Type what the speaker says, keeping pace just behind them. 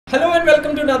Hello and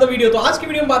welcome to another video. तो आज की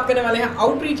वीडियो में बात करने वाले हैं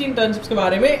आउटरीच इंटर्नशिप्स के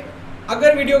बारे में।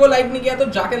 अगर वीडियो को लाइक नहीं किया तो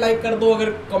जाके लाइक कर दो, अगर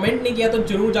कमेंट नहीं किया तो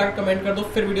जरूर जाके कमेंट कर दो।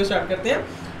 फिर वीडियो स्टार्ट करते हैं।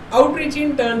 Outreachy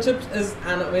internships is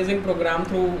an amazing program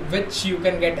through which you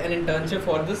can get an internship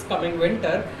for this coming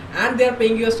winter, and they are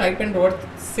paying you a stipend worth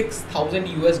 $6,000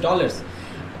 US.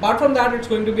 Apart from that,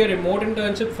 it's going to be a remote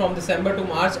internship from December to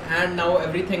March, and now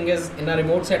everything is in a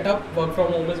remote setup. Work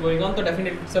from home is going on, so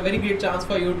definitely it's a very great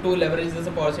chance for you to leverage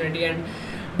this opportunity and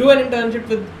do an internship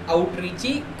with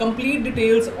Outreachy. Complete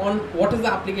details on what is the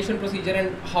application procedure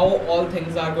and how all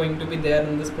things are going to be there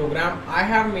in this program, I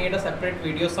have made a separate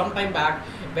video some time back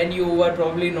when you were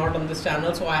probably not on this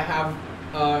channel. So I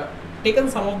have taken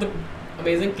some of the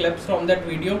amazing clips from that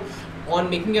video on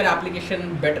making your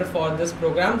application better for this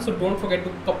program. So don't forget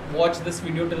to watch this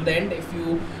video till the end if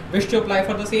you wish to apply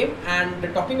for the same. And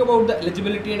talking about the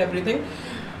eligibility and everything,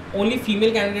 only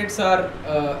female candidates are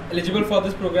eligible for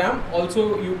this program. Also,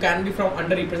 you can be from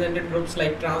underrepresented groups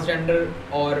like transgender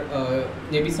or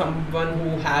maybe someone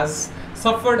who has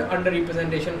suffered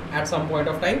underrepresentation at some point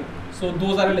of time. So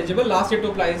those are eligible. Last date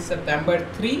to apply is September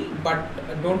 3, but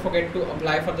don't forget to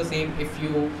apply for the same if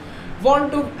you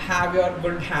want to have your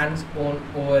good hands on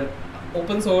over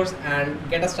open source and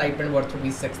get a stipend worth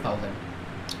 ₹6,000.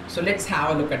 So let's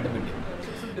have a look at the video.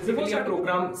 Basically a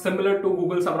program similar to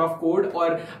Google Summer of Code or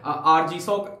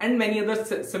RGSOC and many other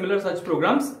similar such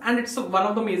programs, and it's one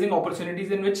of the amazing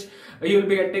opportunities in which you will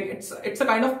be getting, it's a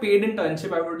kind of paid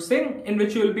internship, I would say, in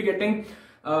which you will be getting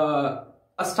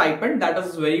a stipend that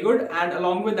is very good, and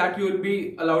along with that you will be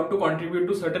allowed to contribute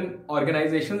to certain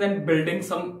organizations and building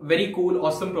some very cool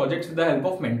awesome projects with the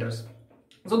help of mentors.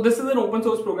 So this is an open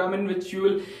source program in which you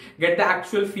will get the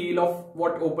actual feel of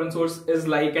what open source is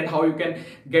like and how you can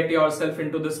get yourself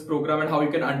into this program and how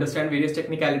you can understand various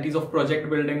technicalities of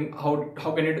project building, how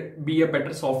can it be a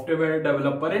better software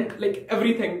developer, and like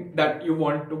everything that you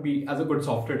want to be as a good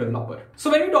software developer.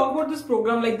 So when we talk about this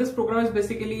program, like this program is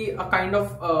basically a kind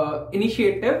of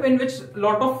initiative in which a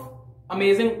lot of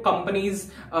amazing companies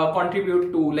contribute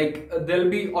to. Like there'll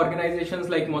be organizations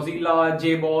like Mozilla,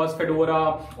 JBoss, Fedora,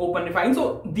 OpenRefine.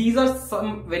 So these are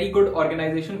some very good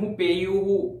organizations who pay you,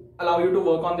 who allow you to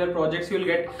work on their projects. You'll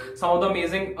get some of the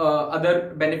amazing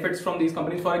other benefits from these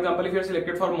companies. For example, if you're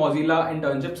selected for Mozilla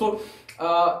internship, so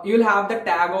you'll have the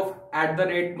tag of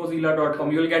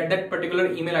 @mozilla.com. You'll get that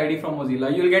particular email ID from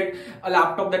Mozilla. You'll get a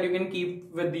laptop that you can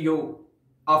keep with you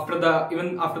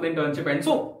even after the internship ends.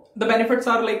 So the benefits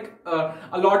are like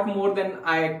a lot more than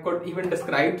I could even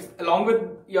describe, along with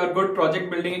your good project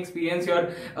building experience, your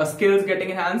skills getting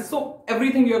enhanced. So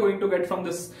everything you're going to get from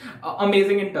this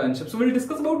amazing internship. So we'll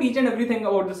discuss about each and everything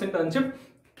about this internship.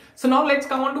 So now let's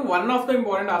come on to one of the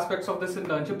important aspects of this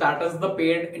internship, that is the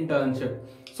paid internship.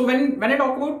 So when I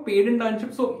talk about paid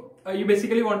internship, so you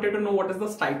basically wanted to know what is the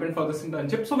stipend for this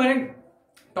internship. So when I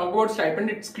talk about stipend,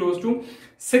 it's close to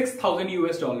 $6,000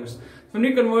 US. When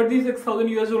we convert these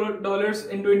 $6,000 US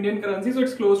into Indian currency, so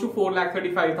it's close to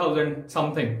 4,35,000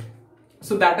 something.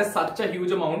 So that is such a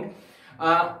huge amount.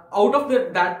 Out of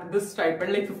this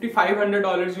stipend, like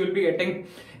 $5,500 you will be getting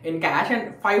in cash,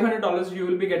 and $500 you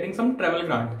will be getting some travel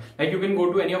grant. Like you can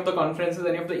go to any of the conferences,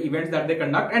 any of the events that they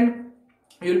conduct, and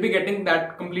you will be getting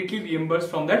that completely reimbursed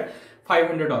from that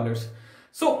 $500.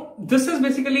 So this is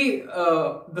basically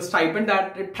the stipend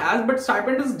that it has, but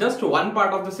stipend is just one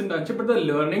part of this internship, but the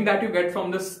learning that you get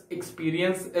from this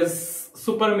experience is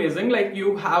super amazing. Like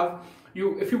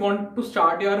if you want to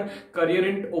start your career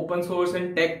in open source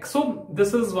and tech, so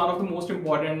this is one of the most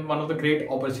important, one of the great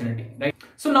opportunity, right?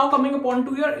 So now coming upon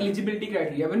to your eligibility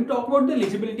criteria. When we talk about the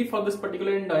eligibility for this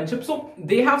particular internship, so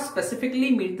they have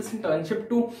specifically made this internship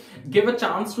to give a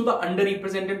chance to the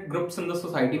underrepresented groups in the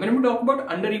society. When we talk about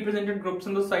underrepresented groups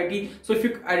in the society, so if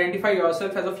you identify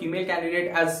yourself as a female candidate,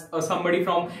 as somebody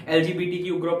from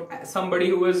LGBTQ group, somebody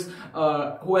who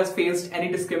has faced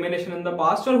any discrimination in the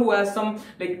past, or who has some,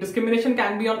 like, discrimination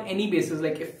can be on any basis.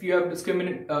 Like if you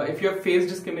have faced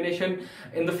discrimination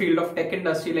in the field of tech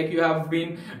industry, like you have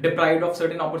been deprived of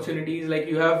certain opportunities, like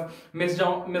you have missed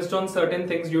on certain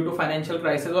things due to financial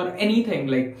crisis or anything,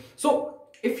 like, so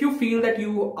if you feel that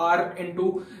you are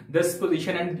into this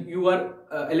position and you are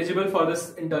eligible for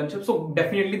this internship, so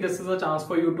definitely this is a chance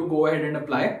for you to go ahead and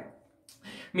apply.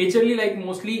 Majorly, like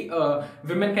mostly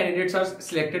women candidates are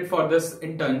selected for this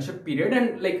internship period,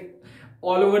 and like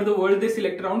all over the world they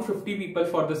select around 50 people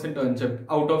for this internship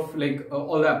out of like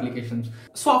all the applications.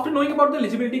 So after knowing about the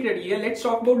eligibility criteria, let's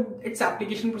talk about its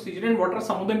application procedure and what are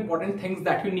some of the important things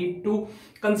that you need to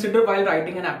consider while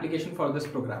writing an application for this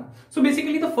program. So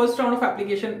basically the first round of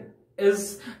application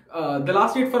is the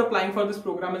last date for applying for this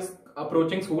program is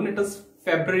approaching soon. It is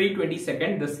February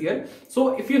 22nd this year.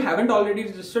 So if you haven't already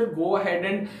registered, go ahead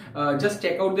and just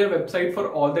check out their website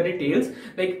for all the details.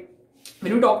 Like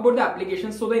when we talk about the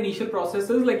application, so the initial process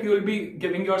is like you will be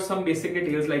giving your some basic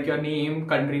details like your name,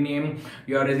 country name,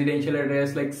 your residential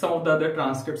address, like some of the other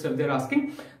transcripts if they're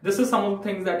asking. This is some of the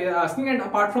things that they're asking, and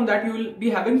apart from that you will be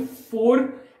having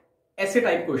 4 essay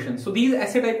type questions. So these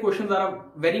essay type questions are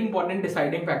a very important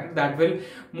deciding factor that will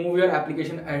move your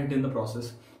application ahead in the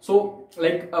process. So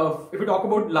like if we talk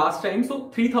about last time, so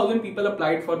 3,000 people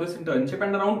applied for this internship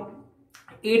and around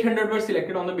 800 were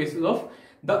selected on the basis of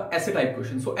the essay type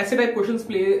questions. So essay type questions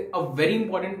play a very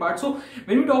important part. So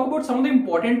when we talk about some of the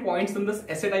important points in this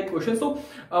essay type question, so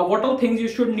what all things you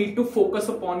should need to focus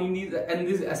upon in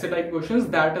these essay type questions,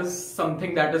 that is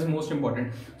something that is most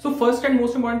important. So first and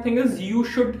most important thing is you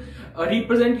should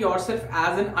represent yourself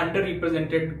as an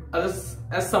underrepresented, as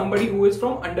somebody who is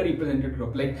from underrepresented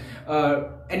group. Like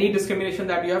any discrimination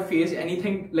that you have faced,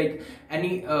 anything like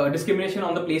any discrimination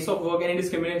on the place of work, any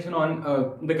discrimination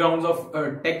on the grounds of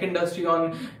tech industry,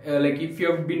 on like if you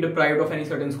have been deprived of any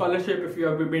certain scholarship, if you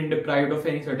have been deprived of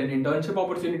any certain internship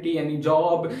opportunity, any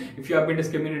job, if you have been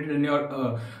discriminated in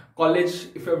your college,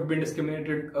 if you have been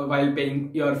discriminated while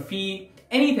paying your fee,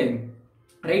 anything,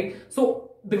 right? So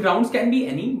the grounds can be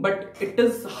any, but it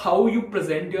is how you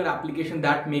present your application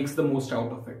that makes the most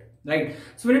out of it, right?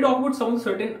 So when you talk about some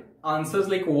certain answers,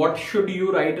 like what should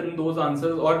you write in those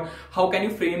answers, or how can you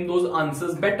frame those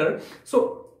answers better?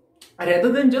 So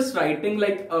rather than just writing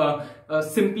like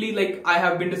simply like I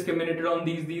have been discriminated on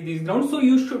these grounds, so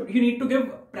you need to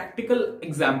give practical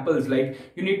examples. Like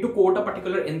you need to quote a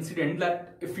particular incident,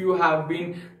 that if you have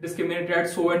been discriminated at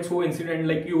so and so incident,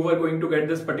 like you were going to get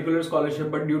this particular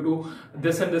scholarship, but due to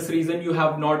this and this reason you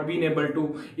have not been able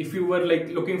to. If you were like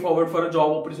looking forward for a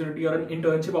job opportunity or an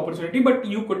internship opportunity, but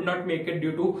you could not make it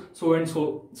due to so and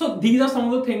so. So these are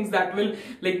some of the things that will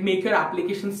like make your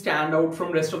application stand out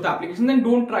from rest of the application. Then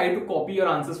don't try to copy your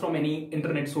answers from any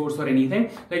internet source or anything.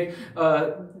 Like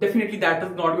definitely that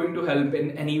is not going to help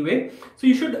in any way. So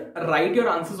you should write your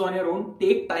answers on your own.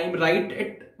 Take time, write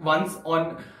it once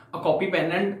on a copy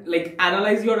pen, and like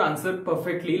analyze your answer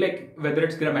perfectly, like whether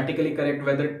it's grammatically correct,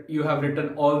 whether you have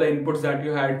written all the inputs that you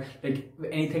had, like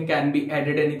anything can be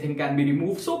added, anything can be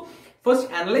removed. So first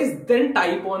analyze, then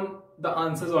type on the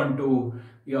answers onto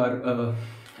your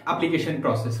application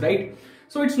process, right?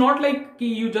 So it's not like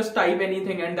you just type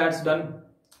anything and that's done.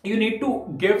 You need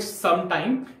to give some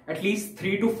time, at least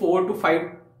 3 to 4 to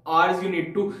 5 hours you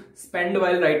need to spend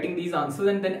while writing these answers,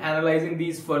 and then analyzing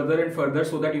these further and further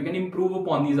so that you can improve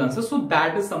upon these answers. So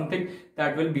that is something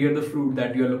that will bear the fruit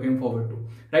that you are looking forward to,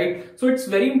 right? So it's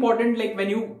very important, like when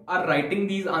you are writing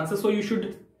these answers, so you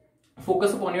should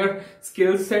focus upon your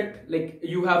skill set. Like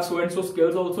you have so and so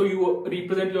skills, also you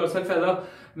represent yourself as a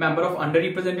member of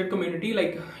underrepresented community,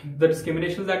 like the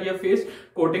discriminations that you have faced,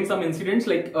 quoting some incidents,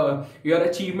 like your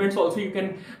achievements. Also you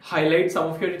can highlight some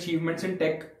of your achievements in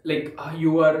tech, like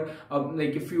you are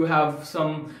like if you have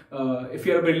some if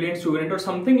you're a brilliant student or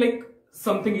something, like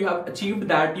something you have achieved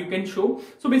that you can show.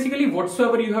 So basically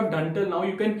whatsoever you have done till now,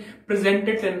 you can present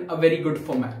it in a very good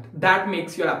format that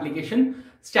makes your application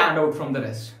stand out from the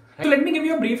rest. So let me give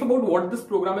you a brief about what this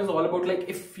program is all about. Like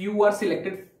if you are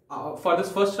selected for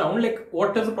this first round, like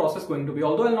what is the process going to be?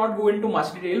 Although I'll not go into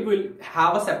much detail, we'll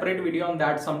have a separate video on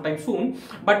that sometime soon.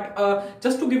 But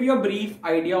just to give you a brief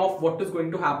idea of what is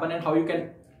going to happen and how you can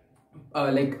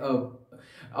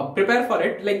prepare for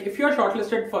it. Like if you are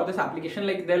shortlisted for this application,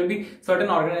 like there will be certain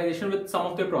organization with some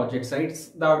of their projects, right?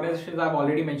 The organizations I've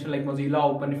already mentioned, like Mozilla,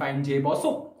 OpenFine, JBoss,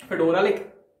 so Fedora, like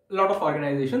a lot of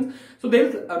organizations. So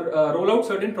they'll roll out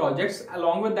certain projects.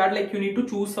 Along with that, like you need to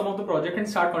choose some of the project and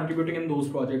start contributing in those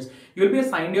projects. You'll be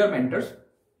assigned your mentors,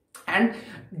 and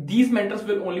these mentors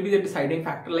will only be the deciding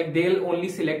factor. Like they'll only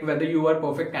select whether you are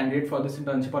perfect candidate for this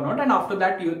internship or not, and after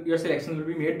that your selection will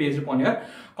be made based upon your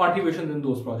contributions in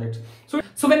those projects.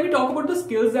 So when we talk about the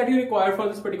skills that you require for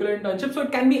this particular internship, so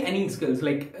it can be any skills.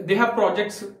 Like they have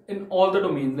projects in all the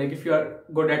domains. Like if you are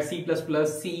good at C++,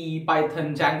 C,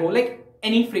 Python, Django, like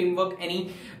any framework,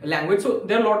 any language. So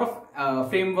there are a lot of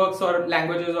frameworks or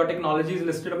languages or technologies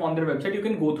listed upon their website. You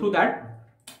can go through that.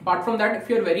 Apart from that, if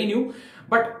you're very new,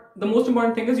 but the most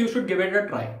important thing is you should give it a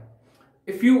try.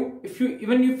 Even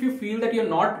if you feel that you're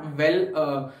not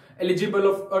well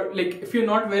eligible or like if you're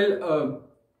not well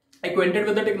acquainted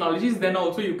with the technologies, then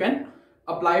also you can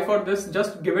apply for this.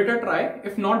 Just give it a try.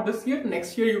 If not this year,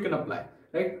 next year you can apply,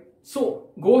 right? So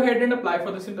go ahead and apply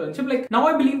for this internship. Like now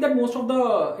I believe that most of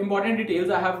the important details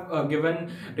I have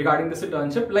given regarding this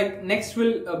internship. Like next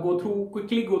we'll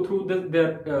quickly go through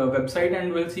their website,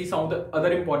 and we'll see some of the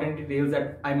other important details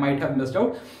that I might have missed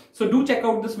out. So do check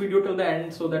out this video till the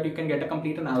end so that you can get a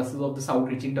complete analysis of this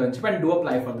outreach internship and do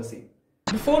apply for the same.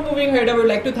 Before moving ahead, I would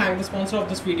like to thank the sponsor of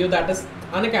this video, that is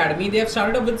Unacademy. They have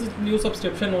started up with this new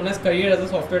subscription known as Career as a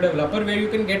Software Developer, where you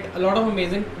can get a lot of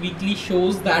amazing weekly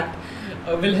shows that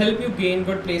will help you gain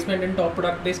good placement in top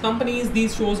product-based companies.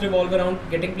 These shows revolve around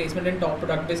getting placement in top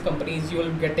product-based companies. You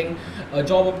will be getting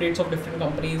job updates of different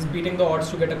companies, beating the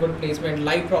odds to get a good placement,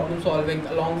 live problem solving,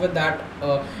 along with that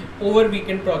over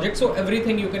weekend projects. So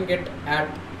everything you can get at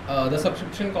the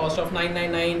subscription cost of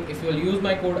 $999. If you will use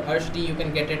my code ARSHD, you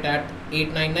can get it at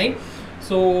 $899.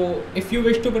 So if you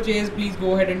wish to purchase, please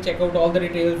go ahead and check out all the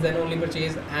details, then only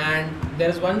purchase. And there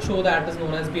is one show that is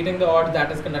known as Beating the Odds,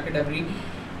 that is conducted every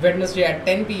Wednesday at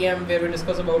 10 p.m. where we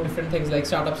discuss about different things like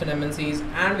startups and MNCs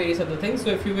and various other things.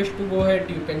 So if you wish to go ahead,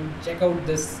 you can check out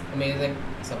this amazing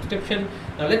subscription.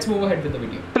 Now let's move ahead with the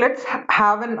video. So let's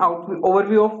have an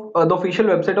overview of the official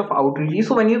website of Outreachy.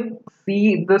 So when you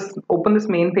see this, open this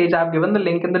main page, I've given the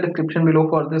link in the description below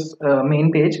for this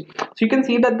main page. So you can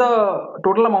see that the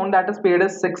total amount that is paid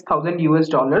is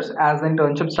 $6,000 as an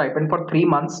internship stipend for 3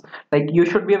 months. Like you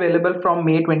should be available from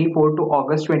May 24 to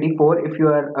August 24 if you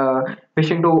are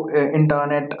wishing to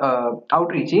intern at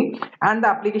Outreachy, and the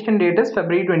application date is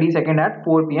February 22nd at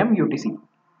 4 p.m. UTC.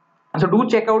 So do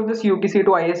check out this UTC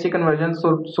to IST conversion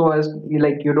so as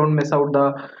you don't miss out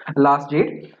the last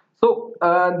date. So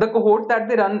the cohorts that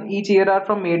they run each year are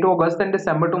from May to August and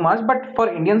December to March, but for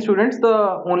Indian students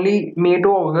the only May to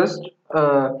August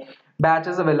batch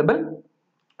is available.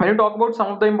 When you talk about some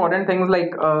of the important things, like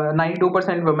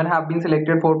 92% women have been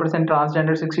selected, 4%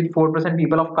 transgender, 64%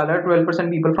 people of color,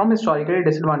 12% people from historically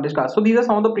disadvantaged class. So these are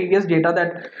some of the previous data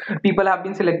that people have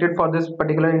been selected for this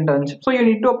particular internship. So you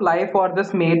need to apply for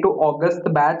this May to August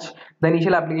batch. The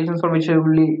initial applications for which will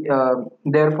be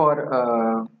there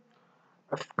for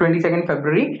 22nd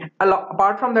February.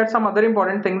 Apart from that, some other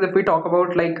important things, if we talk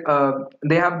about,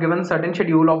 they have given certain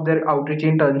schedule of their outreach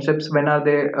internships, when are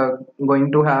they going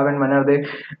to have and when are they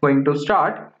going to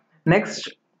start. Next,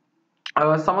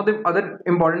 some of the other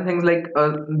important things,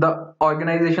 the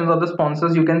organizations or the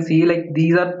sponsors, you can see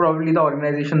these are probably the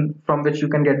organizations from which you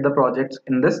can get the projects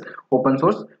in this open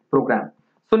source program.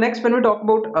 So next, when we talk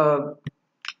about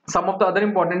some of the other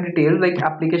important details like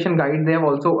application guide, they have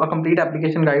also a complete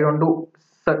application guide onto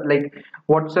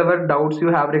whatsoever doubts you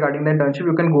have regarding the internship,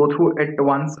 you can go through it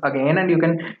once again and you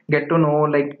can get to know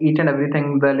each and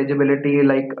everything, the eligibility,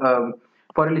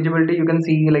 for eligibility you can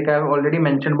see, I've already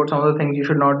mentioned about some of the things. You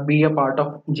should not be a part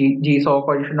of GSOC,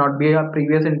 or you should not be a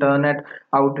previous intern at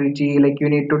Outreachy. You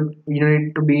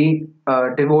need to be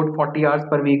devote 40 hours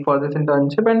per week for this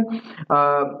internship. And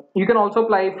you can also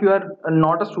apply if you are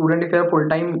not a student, if you are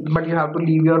full-time but you have to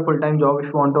leave your full-time job if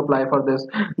you want to apply for this.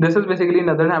 This is basically in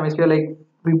Northern Hemisphere,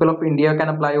 people of India can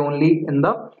apply only in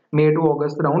the May to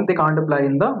August round. They can't apply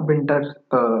in the winter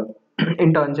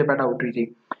internship at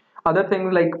Outreachy. Other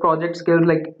things like project skills,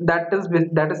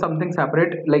 that is something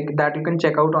separate, that you can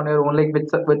check out on your own,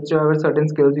 whichever certain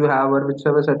skills you have or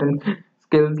whichever certain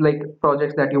skills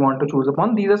projects that you want to choose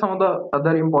upon. These are some of the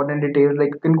other important details.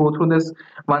 You can go through this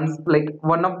once.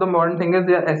 One of the important thing is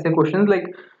their essay questions.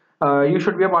 You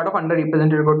should be a part of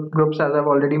underrepresented groups, as I've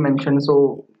already mentioned.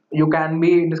 So you can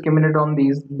be discriminated on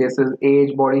these bases: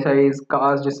 age, body size,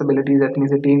 caste, disabilities,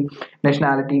 ethnicity,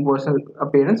 nationality, personal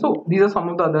appearance. So these are some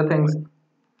of the other things,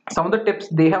 some of the tips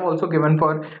they have also given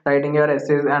for writing your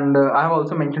essays. And I have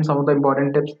also mentioned some of the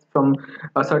important tips from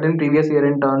a certain previous year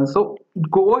interns. So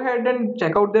go ahead and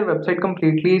check out their website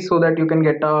completely so that you can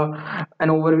get an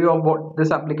overview of what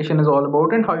this application is all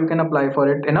about and how you can apply for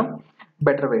it in a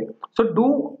better way. So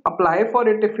do apply for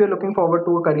it if you're looking forward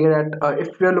to a career at if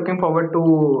you're looking forward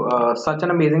to such an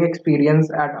amazing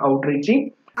experience at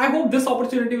Outreachy. I hope this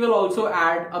opportunity will also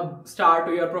add a star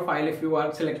to your profile if you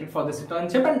are selected for this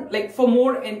internship. And for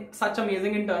more in such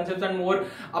amazing internships and more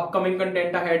upcoming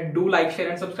content ahead, do share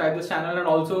and subscribe this channel, and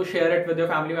also share it with your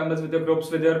family members, with your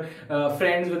groups, with your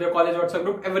friends, with your college WhatsApp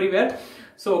group, everywhere.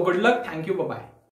 So good luck. Thank you. Bye bye.